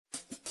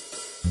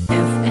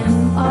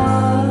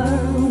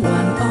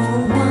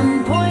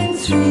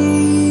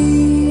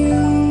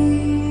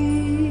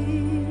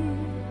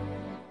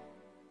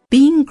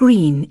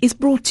Green is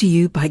brought to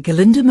you by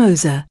Galinda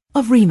Moser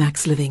of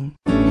Remax Living.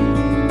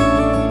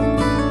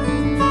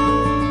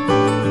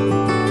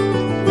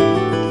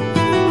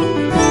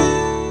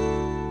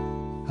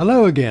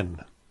 Hello again.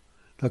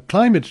 The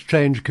climate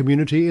change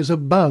community is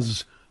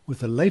abuzz with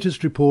the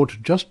latest report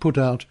just put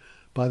out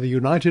by the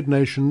United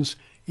Nations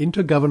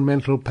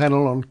Intergovernmental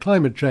Panel on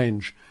Climate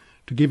Change,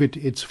 to give it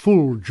its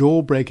full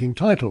jaw-breaking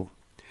title.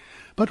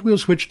 But we'll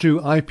switch to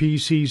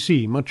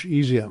IPCC, much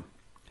easier.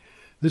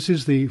 This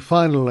is the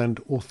final and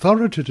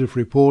authoritative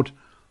report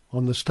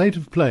on the state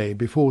of play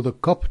before the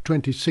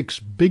COP26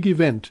 big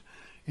event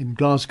in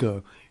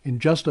Glasgow in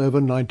just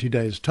over 90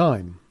 days'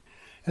 time.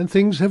 And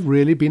things have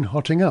really been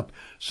hotting up.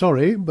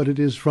 Sorry, but it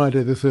is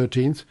Friday the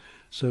 13th,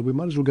 so we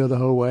might as well go the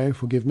whole way,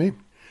 forgive me.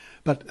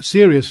 But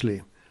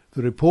seriously,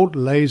 the report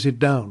lays it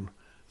down.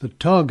 The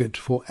target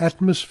for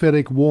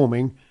atmospheric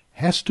warming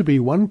has to be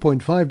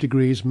 1.5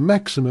 degrees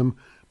maximum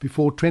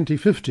before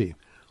 2050,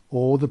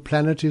 or the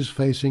planet is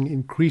facing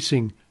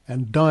increasing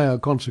and dire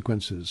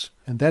consequences,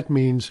 and that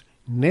means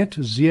net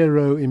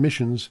zero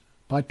emissions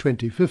by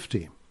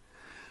 2050.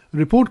 The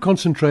report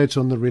concentrates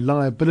on the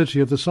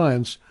reliability of the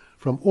science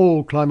from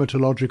all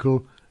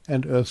climatological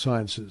and earth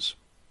sciences.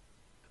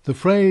 The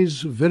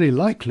phrase "very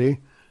likely"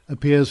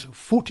 appears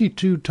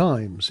 42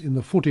 times in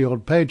the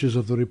 40-odd pages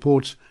of the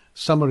report's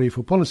summary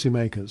for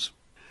policymakers.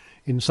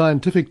 In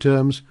scientific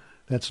terms,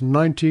 that's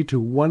 90 to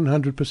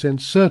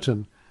 100%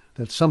 certain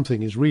that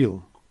something is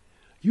real.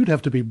 You'd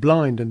have to be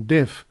blind and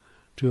deaf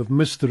to have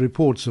missed the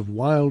reports of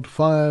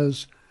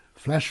wildfires,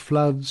 flash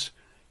floods,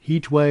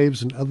 heat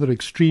waves and other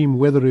extreme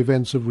weather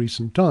events of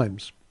recent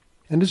times.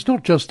 And it's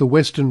not just the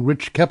Western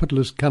rich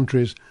capitalist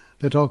countries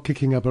that are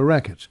kicking up a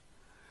racket.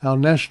 Our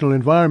National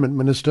Environment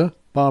Minister,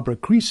 Barbara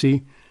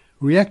Creecy,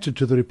 reacted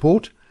to the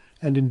report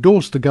and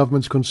endorsed the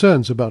government's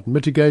concerns about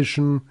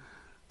mitigation,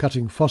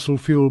 cutting fossil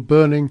fuel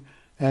burning,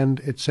 and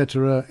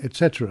etc.,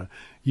 etc.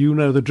 You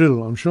know the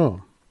drill, I'm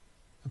sure.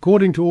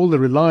 According to all the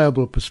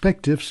reliable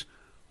perspectives,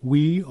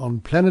 we on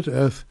planet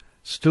Earth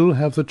still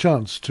have the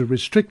chance to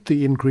restrict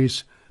the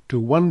increase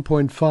to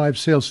 1.5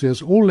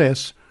 Celsius or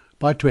less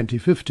by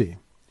 2050,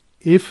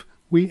 if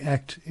we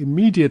act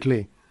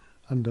immediately,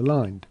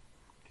 underlined.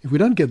 If we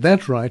don't get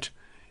that right,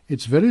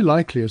 it's very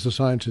likely, as the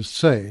scientists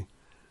say,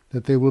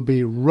 that there will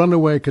be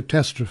runaway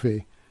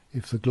catastrophe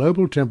if the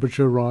global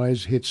temperature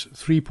rise hits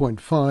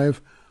 3.5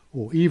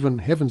 or even,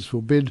 heavens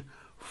forbid,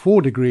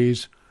 4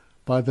 degrees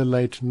by the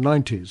late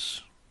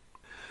 90s.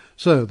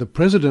 So the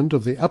president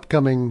of the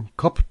upcoming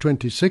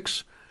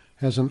COP26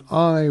 has an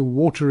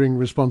eye-watering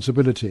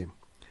responsibility,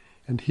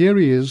 and here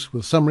he is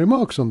with some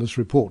remarks on this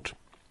report.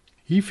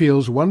 He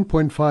feels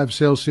 1.5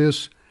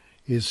 Celsius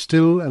is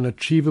still an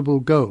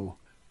achievable goal,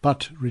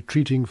 but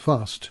retreating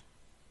fast.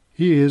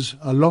 He is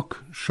Alok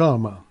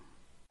Sharma.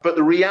 But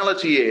the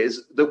reality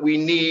is that we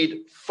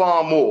need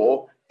far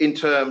more in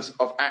terms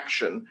of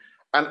action,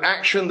 and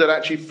action that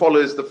actually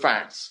follows the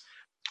facts.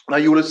 Now,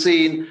 you will have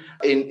seen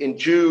in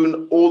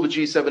June all the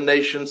G7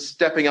 nations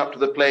stepping up to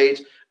the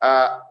plate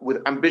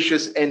with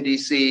ambitious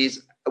NDCs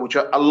which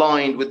are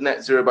aligned with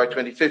net zero by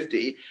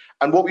 2050.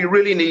 And what we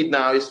really need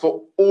now is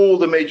for all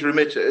the major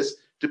emitters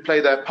to play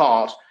their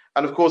part.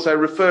 And of course, I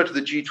refer to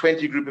the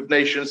G20 group of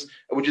nations,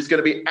 which is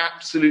going to be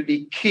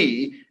absolutely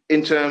key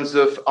in terms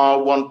of our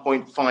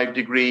 1.5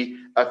 degree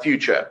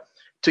future.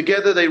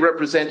 Together, they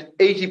represent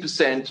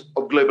 80%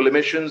 of global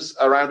emissions,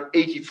 around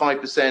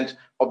 85%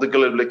 of the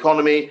global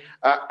economy,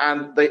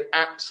 and they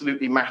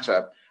absolutely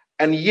matter.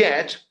 And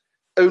yet,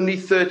 only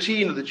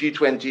 13 of the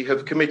G20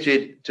 have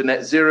committed to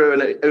net zero,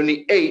 and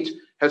only 8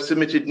 have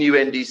submitted new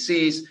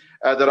NDCs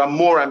that are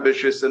more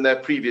ambitious than their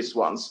previous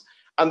ones.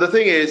 And the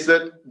thing is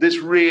that this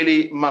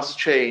really must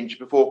change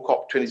before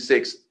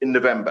COP26 in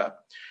November.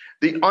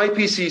 The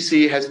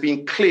IPCC has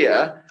been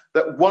clear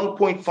that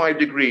 1.5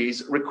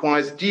 degrees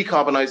requires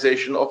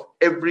decarbonisation of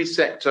every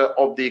sector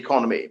of the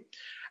economy.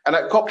 And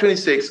at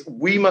COP26,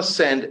 we must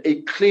send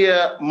a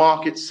clear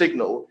market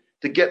signal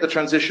to get the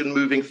transition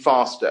moving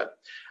faster.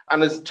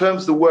 And in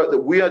terms of the work that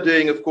we are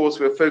doing, of course,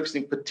 we're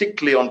focusing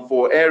particularly on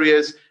 4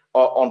 areas,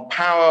 on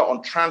power,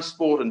 on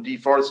transport and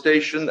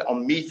deforestation,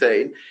 on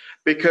methane,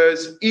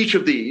 because each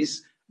of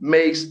these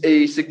makes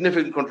a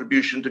significant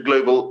contribution to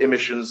global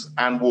emissions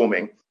and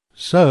warming.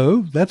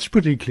 So, that's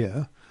pretty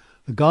clear.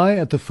 The guy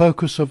at the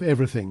focus of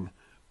everything,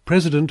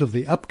 president of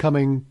the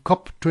upcoming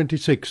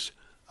COP26,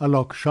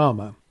 Alok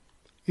Sharma.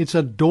 It's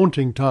a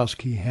daunting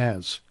task he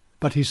has,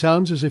 but he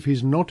sounds as if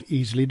he's not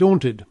easily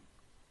daunted.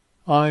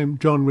 I'm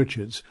John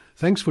Richards.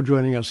 Thanks for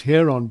joining us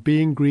here on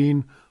Being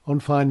Green on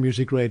Fine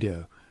Music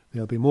Radio.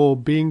 There'll be more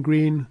Being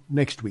Green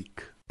next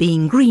week.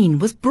 Being Green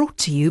was brought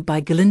to you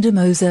by Galinda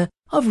Moser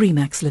of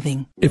Remax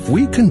Living. If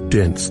we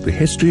condense the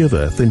history of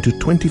Earth into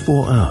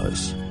 24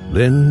 hours,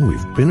 then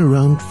we've been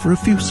around for a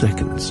few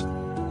seconds.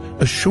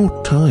 A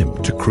short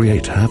time to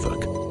create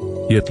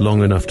havoc, yet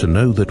long enough to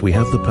know that we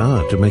have the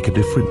power to make a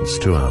difference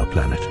to our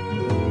planet.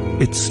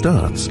 It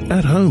starts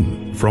at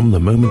home, from the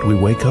moment we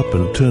wake up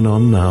and turn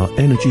on our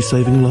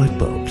energy-saving light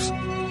bulbs.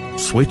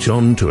 Switch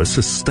on to a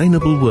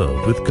sustainable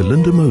world with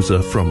Galinda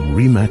Moser from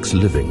Remax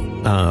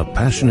Living, our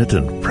passionate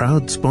and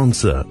proud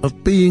sponsor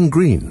of Being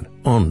Green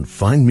on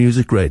Fine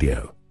Music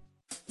Radio.